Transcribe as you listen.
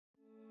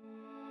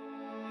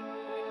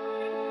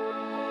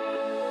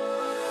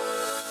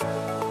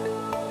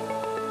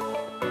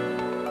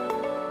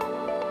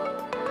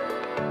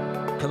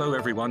Hello,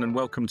 everyone, and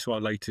welcome to our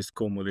latest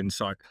Cornwall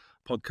Insight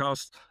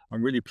podcast.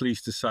 I'm really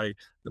pleased to say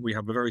that we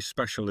have a very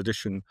special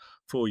edition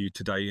for you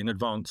today in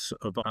advance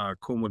of our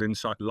Cornwall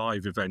Insight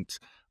live event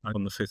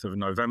on the 5th of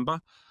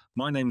November.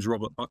 My name's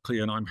Robert Buckley,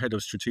 and I'm Head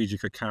of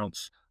Strategic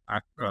Accounts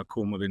at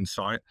Cornwall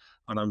Insight.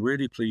 And I'm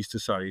really pleased to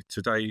say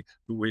today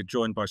we're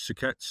joined by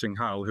Suket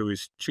Singhal, who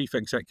is Chief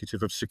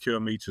Executive of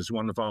Secure Meters,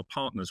 one of our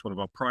partners, one of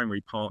our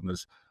primary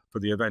partners for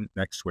the event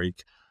next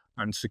week.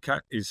 And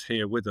Suket is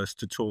here with us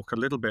to talk a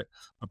little bit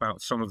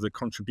about some of the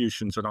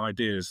contributions and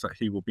ideas that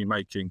he will be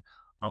making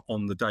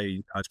on the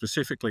day,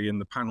 specifically in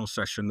the panel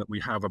session that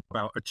we have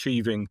about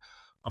achieving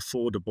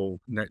affordable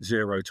net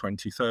zero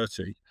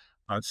 2030.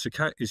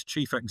 Suket is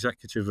Chief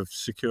Executive of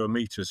Secure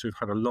Meters, who've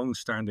had a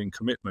long-standing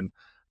commitment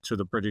to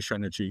the British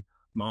energy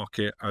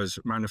market as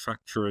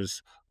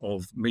manufacturers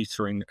of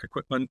metering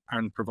equipment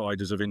and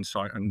providers of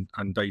insight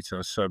and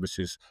data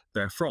services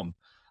therefrom.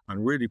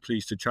 I'm really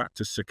pleased to chat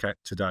to Suket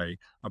today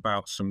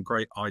about some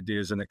great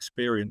ideas and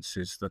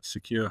experiences that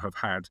Secure have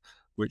had,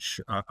 which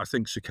I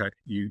think, Suket,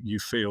 you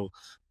feel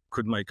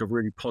could make a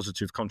really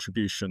positive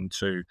contribution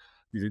to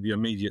the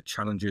immediate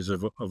challenges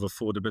of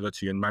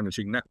affordability and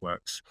managing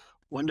networks.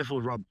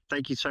 Wonderful, Rob.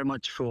 Thank you so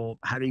much for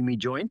having me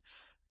join.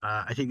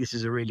 I think this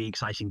is a really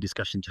exciting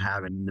discussion to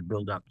have, and in the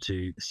build up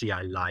to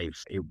CI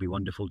Live, it would be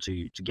wonderful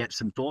to get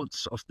some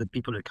thoughts of the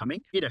people who are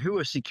coming. Who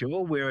are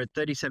Secure? We're a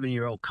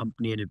 37-year-old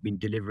company and have been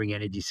delivering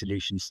energy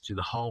solutions to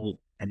the whole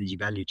energy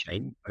value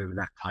chain over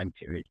that time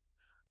period.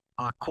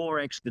 Our core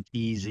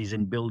expertise is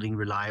in building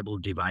reliable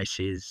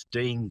devices,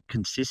 doing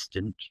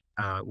consistent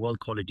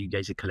world quality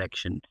data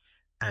collection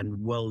and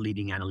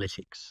world-leading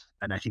analytics.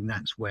 And I think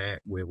that's where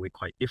we're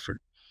quite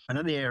different.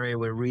 Another area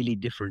we're really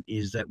different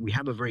is that we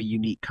have a very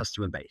unique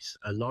customer base.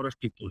 A lot of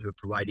people who are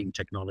providing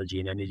technology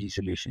and energy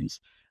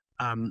solutions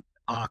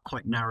are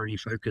quite narrowly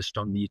focused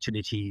on the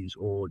utilities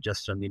or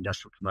just on the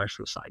industrial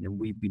commercial side. And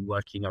we've been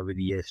working over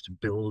the years to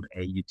build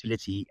a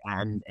utility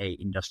and a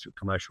industrial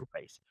commercial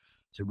base.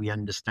 So we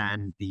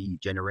understand the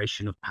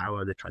generation of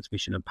power, the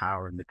transmission of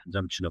power, and the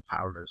consumption of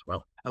power as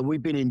well. And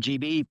we've been in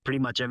GB pretty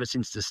much ever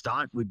since the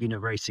start. We've been a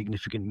very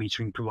significant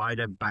metering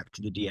provider back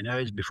to the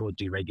DNOs before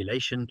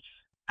deregulation.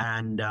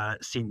 And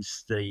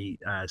since the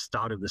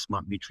start of the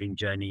smart metering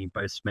journey,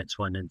 both SMETS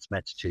 1 and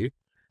SMETS 2,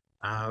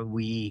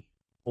 we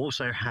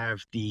also have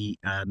the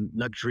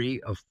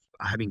luxury of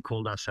having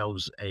called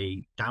ourselves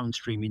a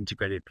downstream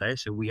integrated player.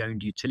 So we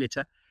owned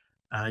Utilita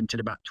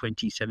until about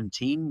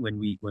 2017 when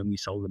we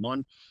sold them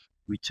on.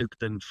 We took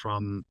them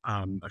from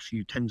a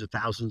few tens of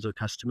thousands of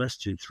customers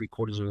to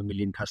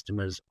 750,000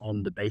 customers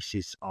on the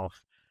basis of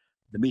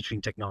the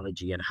metering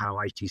technology and how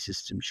IT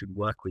systems should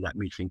work with that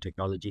metering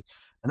technology.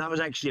 And that was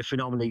actually a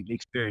phenomenal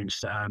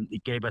experience.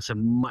 It gave us a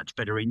much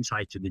better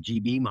insight to the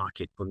GB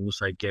market, but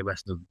also gave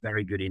us a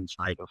very good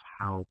insight of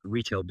how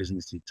retail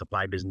businesses,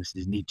 supply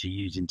businesses need to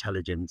use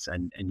intelligence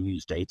and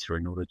use data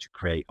in order to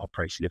create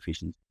operational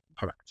efficient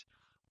products.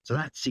 So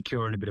that's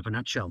Secure in a bit of a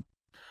nutshell.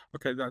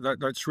 Okay,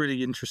 that's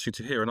really interesting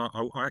to hear. And I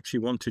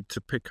actually wanted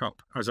to pick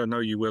up, as I know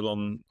you will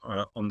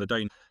on the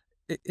day.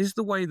 Is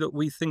the way that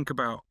we think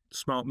about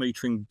smart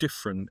metering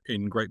different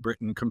in Great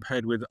Britain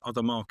compared with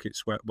other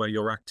markets where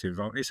you're active?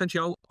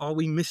 Essentially, are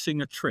we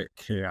missing a trick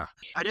here?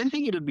 I don't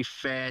think it would be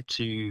fair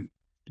to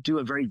do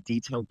a very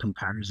detailed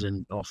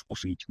comparison of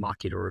each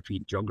market or of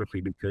each geography,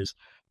 because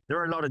there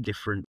are a lot of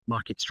different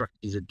market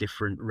structures, are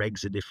different,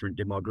 regs are different,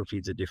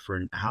 demographies are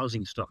different,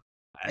 housing stock.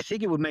 I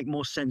think it would make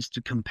more sense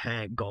to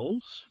compare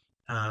goals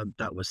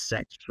that was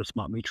set for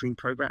smart metering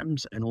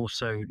programs and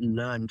also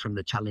learn from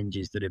the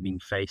challenges that have been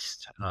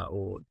faced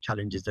or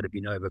challenges that have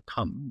been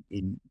overcome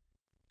in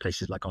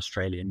places like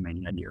Australia and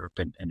mainland Europe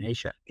and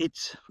Asia.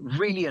 It's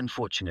really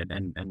unfortunate.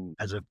 And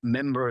as a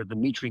member of the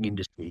metering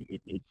industry,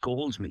 it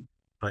galls me.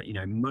 But,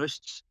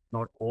 most,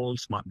 not all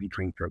smart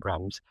metering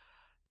programs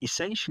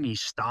essentially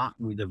start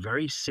with a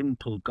very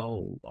simple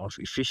goal of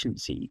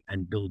efficiency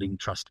and building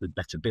trust with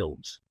better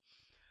builds.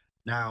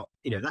 Now,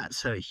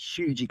 that's a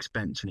huge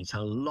expense and it's a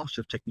lot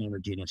of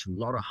technology and it's a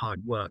lot of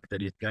hard work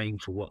that is going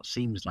for what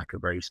seems like a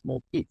very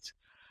small kit.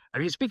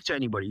 And you speak to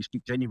anybody, you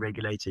speak to any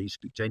regulator, you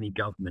speak to any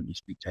government, you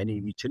speak to any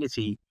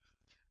utility,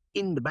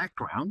 in the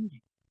background,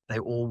 they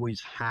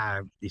always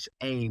have this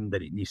aim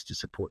that it needs to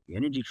support the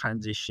energy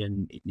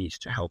transition. It needs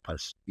to help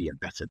us be a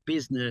better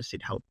business.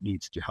 It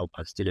needs to help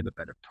us deliver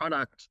better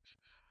products,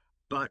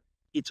 but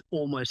it's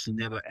almost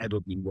never ever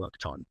been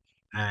worked on.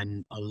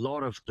 And a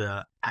lot of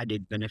the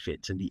added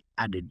benefits and the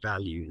added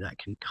value that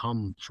can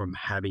come from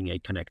having a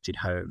connected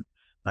home,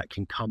 that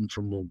can come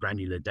from more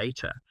granular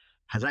data,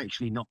 has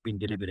actually not been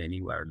delivered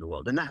anywhere in the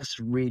world. And that's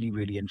really,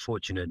 really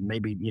unfortunate.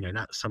 Maybe,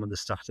 that's some of the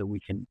stuff that we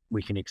can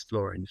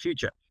explore in the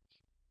future.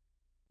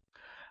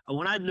 And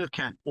when I look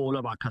at all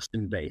of our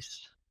customer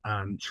base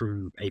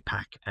through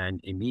APAC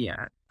and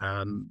EMEA,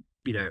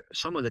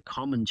 some of the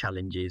common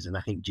challenges, and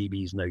I think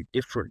GB is no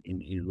different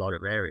in a lot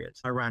of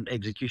areas, around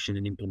execution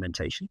and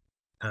implementation.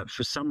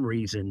 For some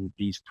reason,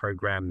 these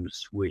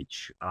programs,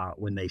 which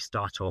when they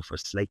start off are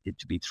slated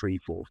to be 3,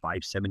 4,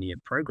 5, 7-year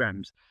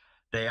programs,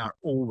 they are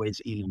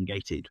always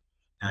elongated.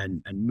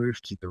 and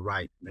move to the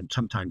right, and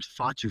sometimes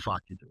far too far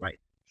to the right,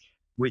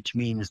 which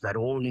means that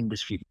all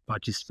industry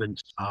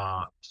participants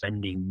are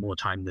spending more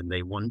time than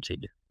they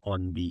wanted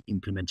on the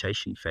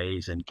implementation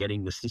phase and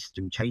getting the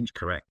system change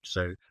correct.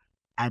 So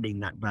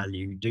adding that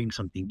value, doing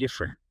something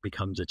different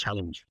becomes a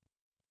challenge.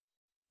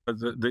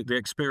 The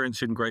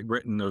experience in Great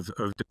Britain of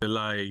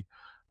delay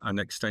and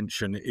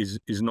extension is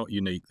not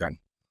unique then.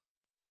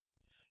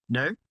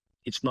 No,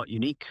 it's not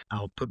unique.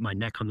 I'll put my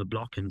neck on the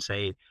block and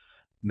say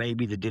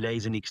maybe the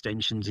delays and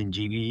extensions in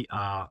GB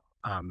are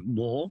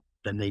more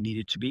than they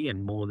needed to be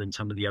and more than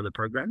some of the other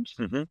programs.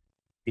 Mm-hmm.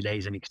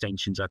 Delays and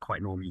extensions are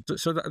quite normal.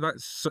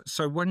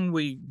 So when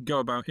we go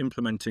about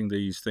implementing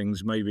these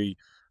things, maybe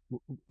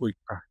we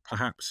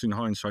perhaps in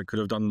hindsight could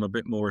have done them a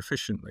bit more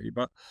efficiently.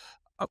 But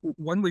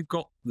when we've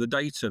got the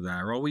data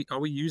there, are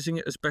we using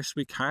it as best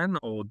we can,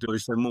 or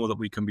is there more that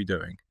we can be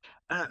doing?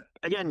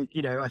 Again,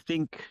 I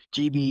think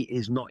GB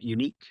is not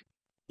unique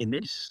in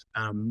this.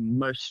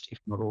 Most, if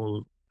not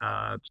all,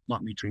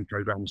 smart metering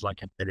programs,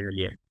 like I said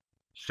earlier,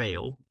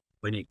 fail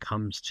when it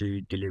comes to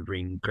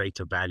delivering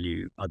greater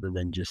value other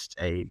than just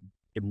a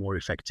more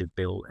effective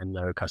bill and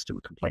lower customer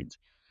complaints.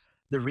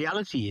 The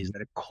reality is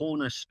that a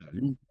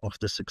cornerstone of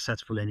the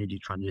successful energy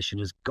transition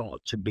has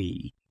got to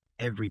be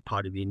every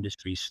part of the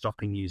industry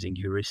stopping using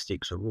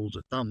heuristics or rules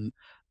of thumb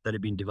that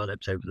have been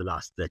developed over the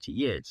last 30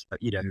 years.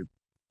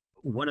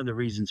 One of the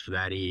reasons for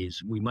that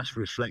is we must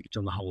reflect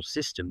on the whole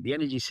system. The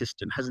energy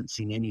system hasn't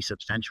seen any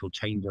substantial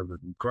change other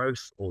than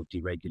growth or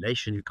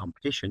deregulation and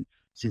competition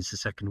since the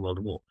Second World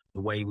War.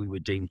 The way we were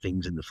doing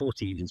things in the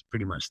 40s is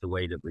pretty much the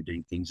way that we're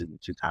doing things in the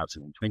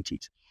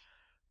 2020s.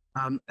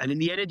 And in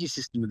the energy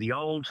system of the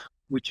old,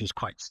 which was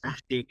quite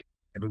static,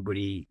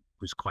 everybody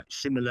was quite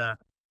similar.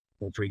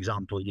 Or for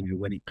example,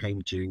 when it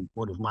came to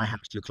what does my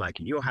house look like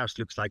and your house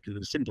looks like, there's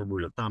a simple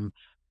rule of thumb.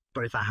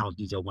 Both our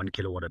houses are 1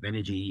 kilowatt of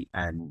energy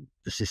and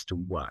the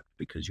system worked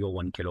because your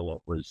 1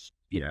 kilowatt was,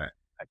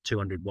 at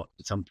 200 watts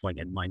at some point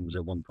and mine was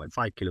at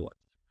 1.5 kilowatts.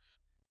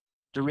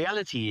 The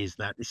reality is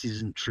that this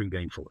isn't true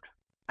going forward.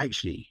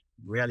 Actually,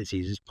 reality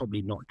is it's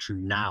probably not true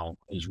now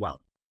as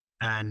well.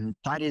 And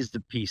that is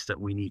the piece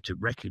that we need to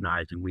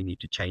recognize and we need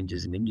to change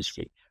as an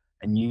industry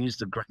and use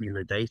the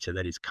granular data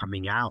that is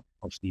coming out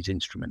of these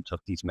instruments, of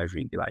these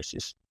measuring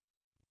devices.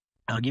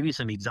 I'll give you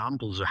some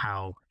examples of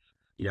how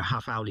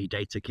half-hourly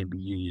data can be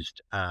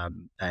used,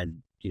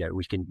 and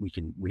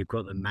we've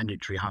got the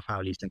mandatory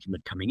half-hourly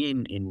settlement coming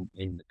in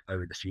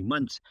over the few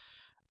months,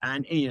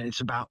 and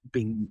it's about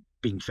being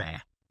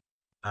fair,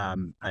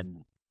 and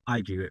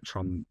I view it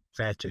from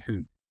fair to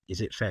whom?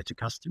 Is it fair to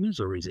customers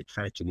or is it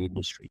fair to the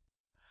industry?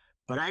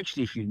 But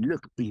actually, if you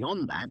look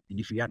beyond that, and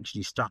if you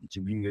actually start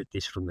to view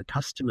this from the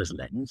customer's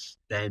lens,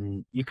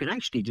 then you can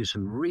actually do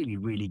some really,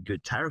 really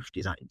good tariff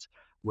designs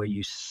where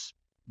you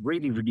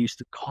really reduce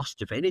the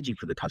cost of energy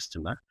for the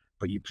customer,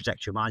 but you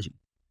protect your margin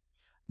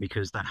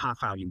because that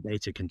half-hourly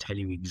data can tell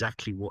you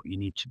exactly what you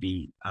need to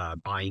be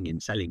buying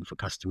and selling for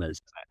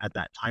customers at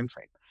that time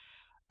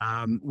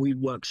frame. We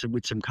work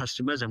with some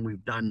customers and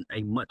we've done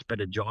a much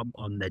better job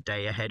on their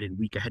day ahead and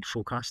week ahead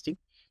forecasting.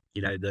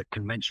 The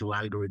conventional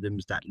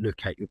algorithms that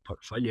look at your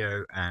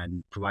portfolio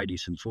and provide you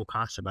some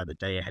forecasts about the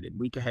day ahead and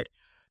week ahead.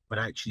 But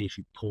actually, if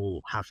you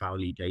pull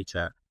half-hourly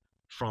data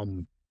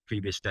from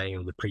previous day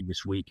or the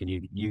previous week and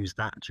you use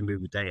that to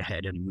move a day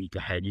ahead and a week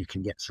ahead, you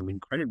can get some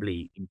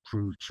incredibly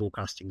improved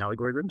forecasting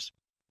algorithms.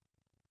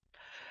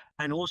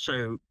 And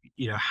also,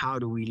 how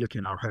do we look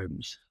in our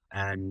homes?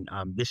 And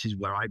this is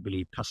where I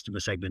believe customer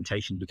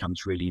segmentation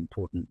becomes really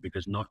important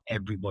because not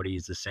everybody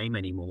is the same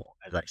anymore,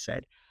 as I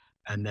said.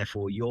 And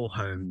therefore, your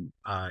home,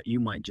 you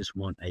might just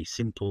want a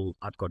simple,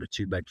 I've got a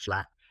 2-bed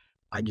flat.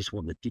 I just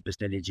want the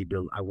cheapest energy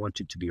bill. I want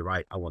it to be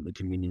right. I want the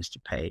convenience to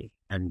pay.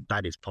 And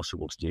that is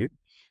possible to do.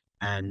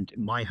 And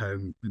my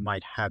home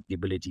might have the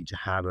ability to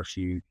have a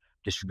few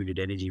distributed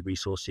energy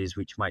resources,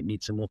 which might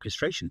need some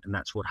orchestration. And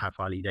that's what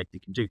half-hourly data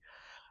can do.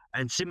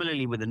 And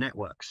similarly with the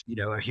networks,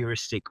 a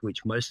heuristic,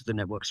 which most of the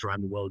networks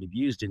around the world have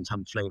used in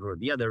some flavor or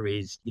the other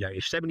is,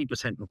 if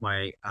 70% of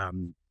my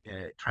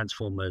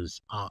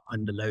transformers are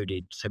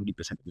underloaded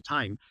 70% of the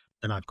time,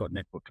 then I've got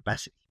network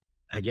capacity.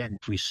 Again,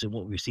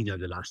 what we've seen over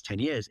the last 10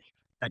 years,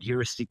 that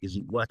heuristic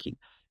isn't working.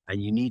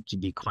 And you need to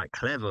be quite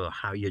clever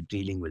how you're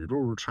dealing with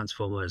rural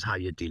transformers, how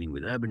you're dealing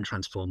with urban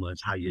transformers,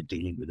 how you're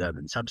dealing with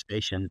urban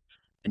substations.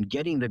 And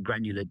getting the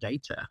granular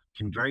data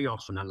can very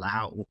often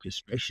allow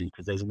orchestration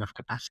because there's enough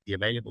capacity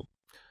available.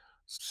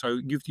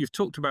 So you've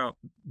talked about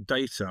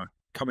data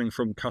coming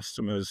from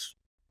customers,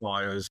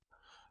 buyers,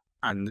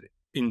 and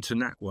into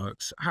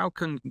networks. How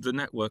can the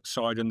network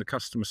side and the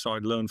customer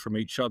side learn from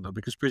each other?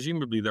 Because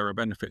presumably there are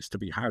benefits to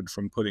be had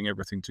from putting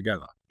everything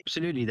together.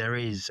 Absolutely, there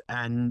is.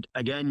 And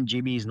again,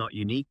 GB is not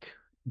unique.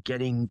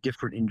 Getting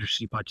different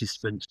industry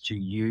participants to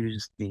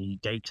use the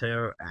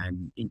data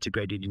and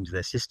integrate it into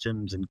their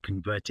systems and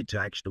convert it to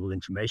actionable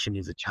information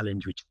is a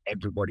challenge which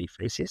everybody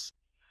faces.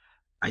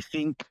 I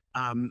think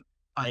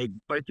I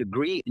both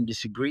agree and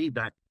disagree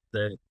that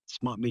the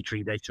smart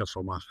metering data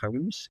from our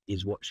homes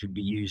is what should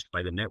be used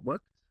by the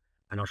network.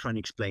 And I'll try and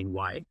explain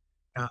why.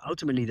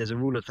 Ultimately, there's a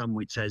rule of thumb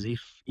which says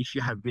if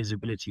you have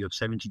visibility of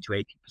 70 to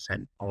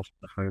 80% of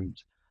the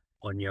homes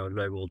on your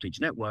low voltage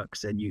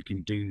networks, then you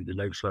can do the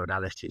load flow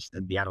analysis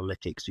and the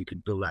analytics. You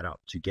can build that up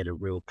to get a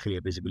real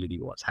clear visibility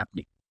of what's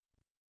happening.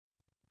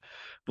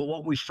 But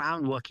what we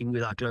found working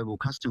with our global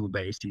customer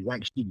base is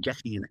actually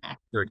getting an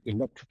accurate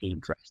electrical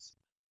interest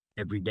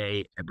every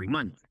day, every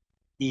month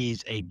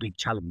is a big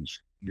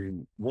challenge.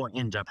 What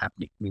ends up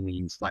happening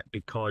means like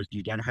because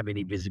you don't have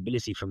any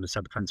visibility from the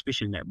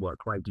sub-transmission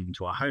network right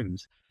into our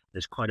homes,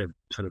 there's quite a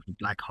sort of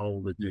black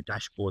hole, there's no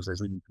dashboards,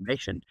 there's no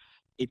information.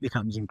 It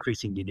becomes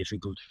increasingly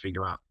difficult to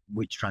figure out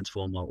which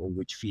transformer or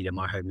which feeder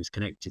my home is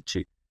connected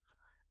to.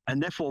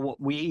 And therefore,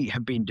 what we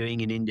have been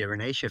doing in India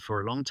and Asia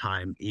for a long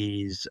time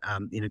is,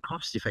 in a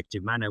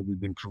cost-effective manner, we've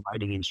been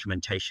providing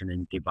instrumentation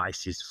and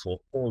devices for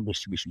all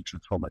distribution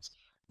transformers,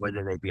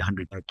 whether they be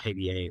 100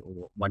 kVA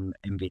or 1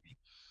 MVA.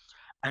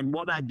 And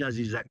what that does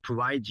is that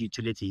provides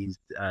utilities,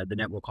 the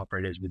network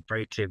operators, with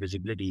very clear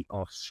visibility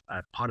of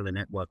part of the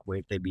network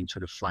where they've been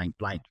sort of flying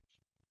blind.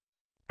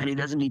 And it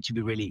doesn't need to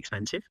be really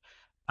expensive.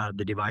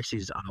 The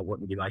devices are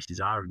what the devices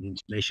are, and the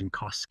installation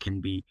costs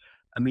can be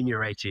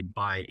ameliorated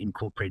by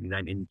incorporating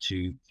that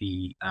into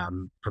the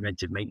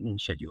preventive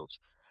maintenance schedules.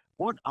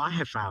 What I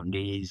have found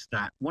is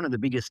that one of the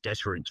biggest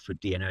deterrents for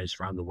DNOs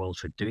around the world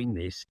for doing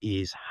this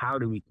is how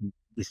do we convert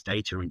this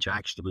data into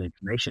actionable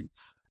information?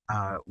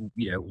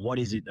 What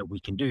is it that we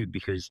can do?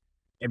 Because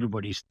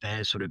everybody's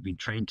there sort of been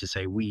trained to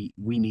say we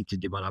need to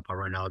develop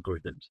our own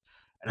algorithms.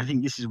 And I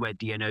think this is where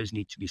DNOs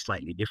need to be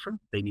slightly different.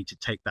 They need to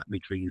take that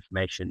metering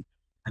information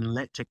and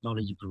let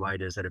technology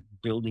providers that are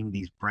building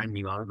these brand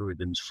new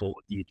algorithms for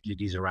the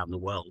utilities around the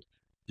world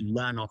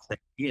learn off their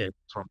peers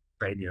from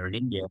Australia and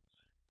India,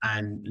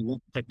 and let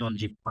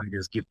technology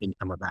providers give them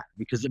some of that.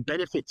 Because the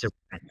benefits of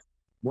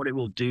what it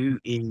will do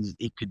is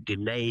it could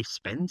delay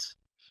spends.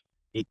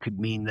 It could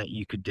mean that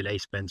you could delay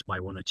spends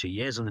by 1 or 2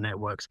 years on the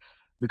networks,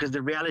 because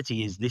the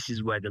reality is this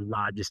is where the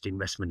largest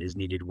investment is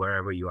needed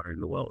wherever you are in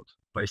the world.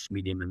 Both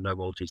medium and low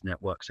voltage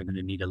networks are going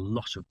to need a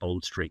lot of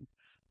bold string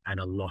and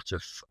a lot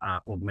of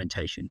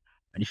augmentation.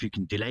 And if you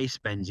can delay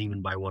spends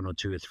even by 1 or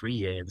 2 or 3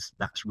 years,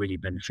 that's really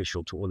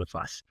beneficial to all of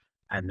us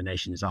and the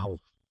nation as a whole.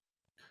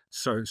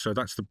 So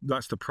that's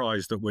the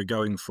prize that we're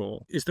going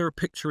for. Is there a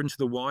picture into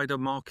the wider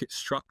market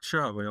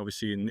structure? I mean,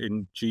 obviously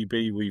in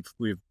GB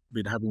we've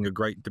been having a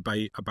great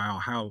debate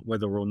about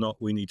whether or not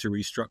we need to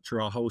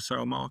restructure our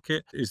wholesale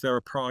market. Is there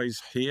a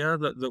prize here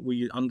that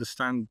we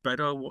understand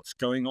better what's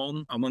going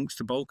on amongst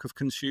the bulk of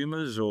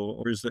consumers,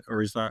 or is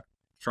that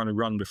trying to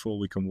run before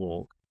we can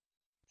walk?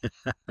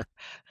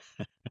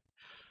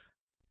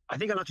 I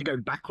think I'd like to go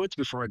backwards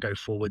before I go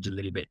forwards a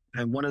little bit.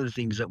 And one of the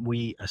things that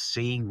we are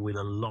seeing with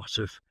a lot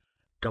of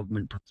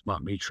government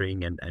smart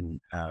metering and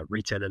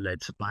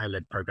retailer-led,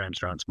 supplier-led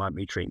programs around smart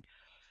metering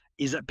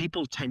is that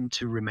people tend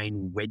to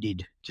remain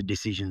wedded to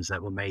decisions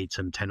that were made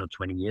some 10 or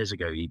 20 years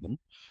ago even.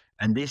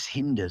 And this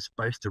hinders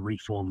both the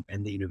reform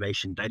and the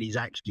innovation that is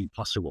actually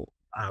possible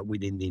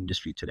within the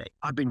industry today.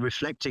 I've been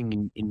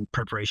reflecting in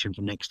preparation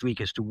for next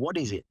week as to what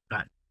is it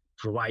that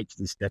provides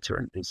this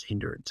deterrent, this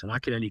hindrance. And I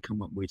can only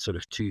come up with sort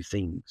of two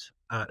things.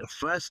 The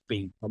first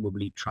being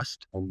probably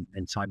trust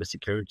and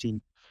cybersecurity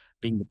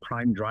being the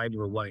prime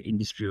driver of why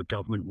industry or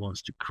government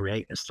wants to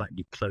create a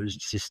slightly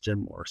closed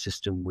system or a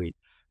system with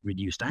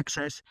reduced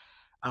access,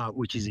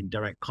 which is in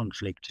direct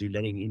conflict to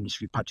letting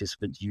industry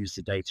participants use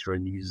the data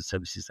and use the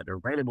services that are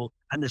available.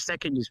 And the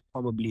second is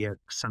probably a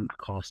sunk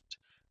cost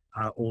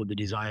or the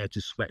desire to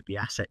sweat the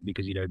asset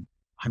because,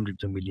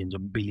 hundreds of millions or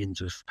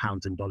billions of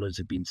pounds and dollars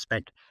have been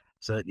spent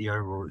so that the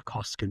overall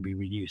costs can be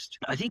reduced.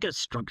 I think a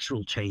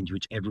structural change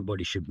which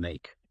everybody should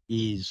make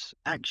is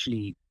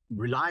actually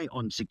rely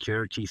on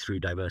security through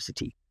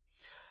diversity.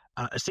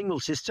 A single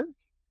system,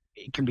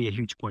 it can be a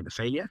huge point of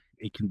failure.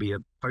 It can be a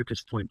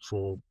focus point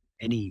for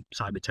any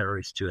cyber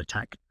terrorist to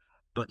attack.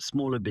 But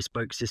smaller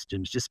bespoke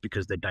systems, just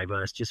because they're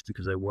diverse, just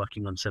because they're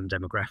working on some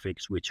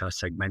demographics which are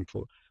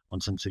segmental, on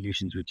some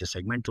solutions which are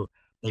segmental,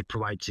 they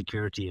provide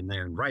security in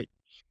their own right.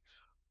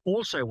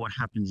 Also, what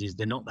happens is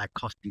they're not that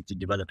costly to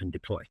develop and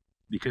deploy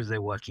because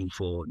they're working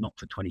not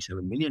for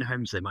 27 million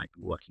homes. They might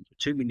be working for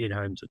 2 million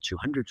homes or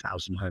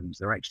 200,000 homes.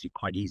 They're actually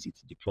quite easy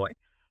to deploy.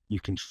 You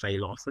can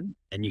fail often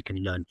and you can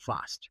learn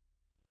fast.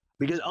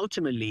 Because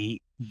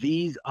ultimately,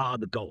 these are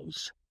the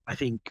goals. I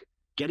think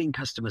getting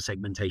customer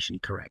segmentation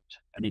correct,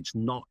 and it's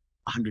not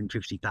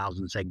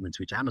 150,000 segments,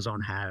 which Amazon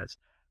has,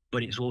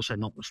 but it's also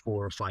not the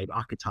 4 or 5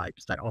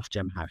 archetypes that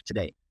Ofgem have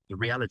today. The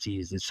reality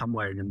is that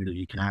somewhere in the middle,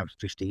 you can have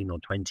 15 or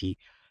 20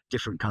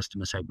 different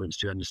customer segments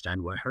to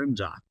understand where homes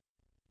are.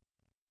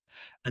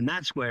 And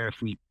that's where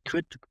if we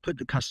could put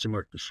the customer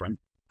at the front,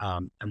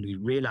 and we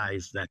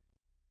realize that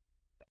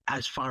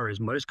as far as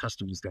most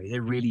customers go, they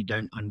really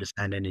don't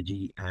understand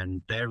energy,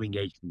 and their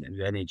engagement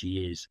with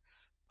energy is,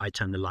 I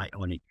turned the light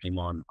on, it came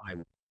on, I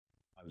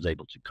was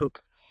able to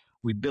cook.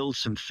 We build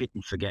some fit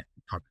and forget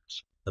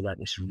products so that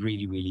it's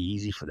really, really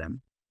easy for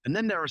them. And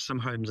then there are some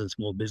homes and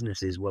small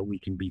businesses where we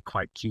can be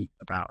quite cute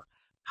about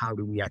how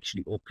do we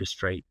actually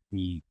orchestrate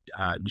the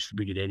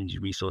distributed energy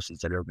resources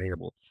that are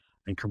available.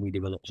 and can we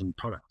develop some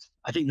products?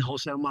 I think the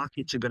wholesale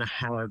markets are going to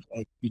have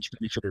a huge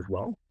benefit as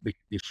well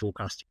because they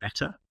forecast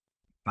better.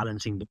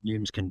 Balancing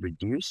volumes can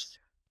reduce,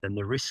 then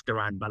the risk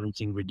around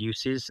balancing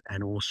reduces,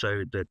 and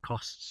also the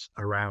costs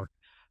around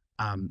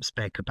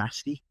spare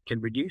capacity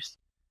can reduce.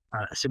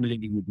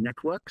 Similarly with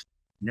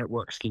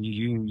networks can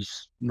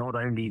use not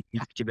only the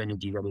active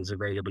energy that is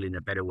available in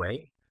a better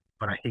way,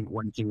 but I think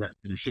one thing that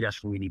hit us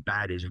really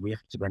bad is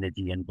reactive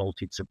energy and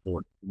voltage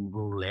support in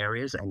rural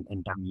areas and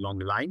down long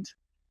lines.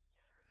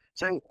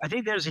 So I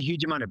think there's a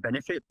huge amount of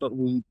benefit, but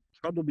we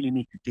probably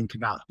need to think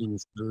about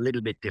things a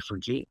little bit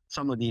differently.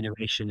 Some of the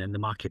innovation and the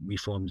market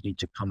reforms need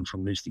to come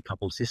from loosely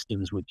coupled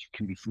systems, which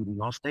can be feeding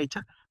off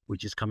data,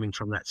 which is coming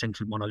from that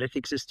central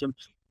monolithic system,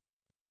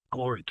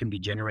 or it can be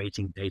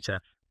generating data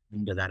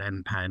under that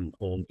MPAN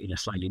or in a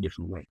slightly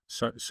different way.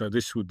 So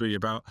this would be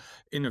about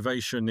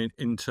innovation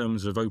in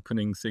terms of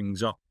opening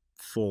things up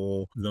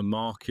for the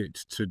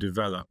market to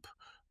develop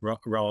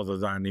rather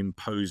than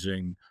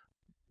imposing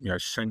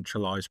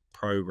centralized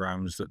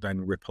programs that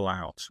then ripple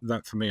out.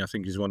 That for me, I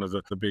think, is one of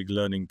the big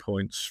learning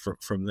points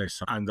from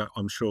this, and that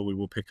I'm sure we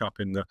will pick up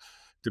in the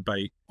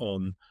debate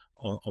on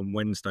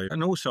Wednesday.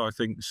 And also, I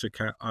think,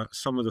 Suket,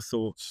 some of the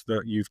thoughts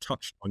that you've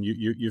touched on,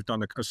 you've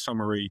done a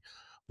summary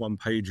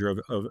one-pager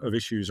of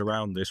issues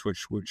around this,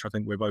 which I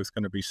think we're both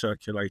going to be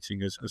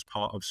circulating as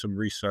part of some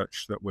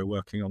research that we're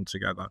working on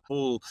together,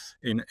 all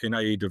in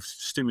aid of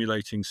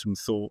stimulating some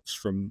thoughts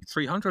from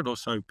 300 or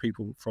so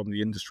people from the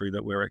industry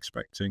that we're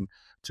expecting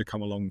to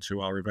come along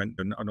to our event.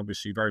 And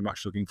obviously very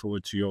much looking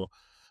forward to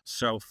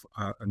yourself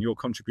and your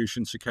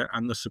contribution, Suket,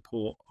 and the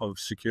support of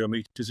Secure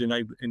Meters in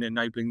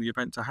enabling the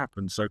event to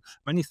happen. So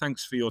many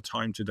thanks for your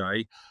time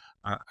today.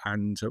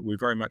 And we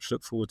very much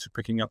look forward to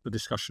picking up the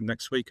discussion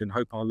next week and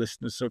hope our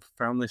listeners have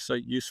found this a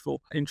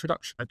useful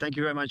introduction. Thank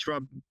you very much,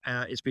 Rob.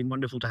 It's been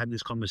wonderful to have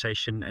this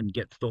conversation and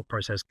get the thought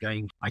process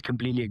going. I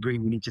completely agree.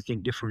 We need to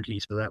think differently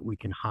so that we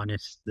can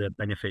harness the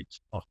benefits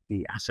of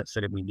the assets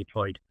that have been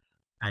deployed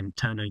and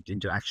turn it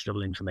into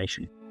actionable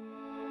information.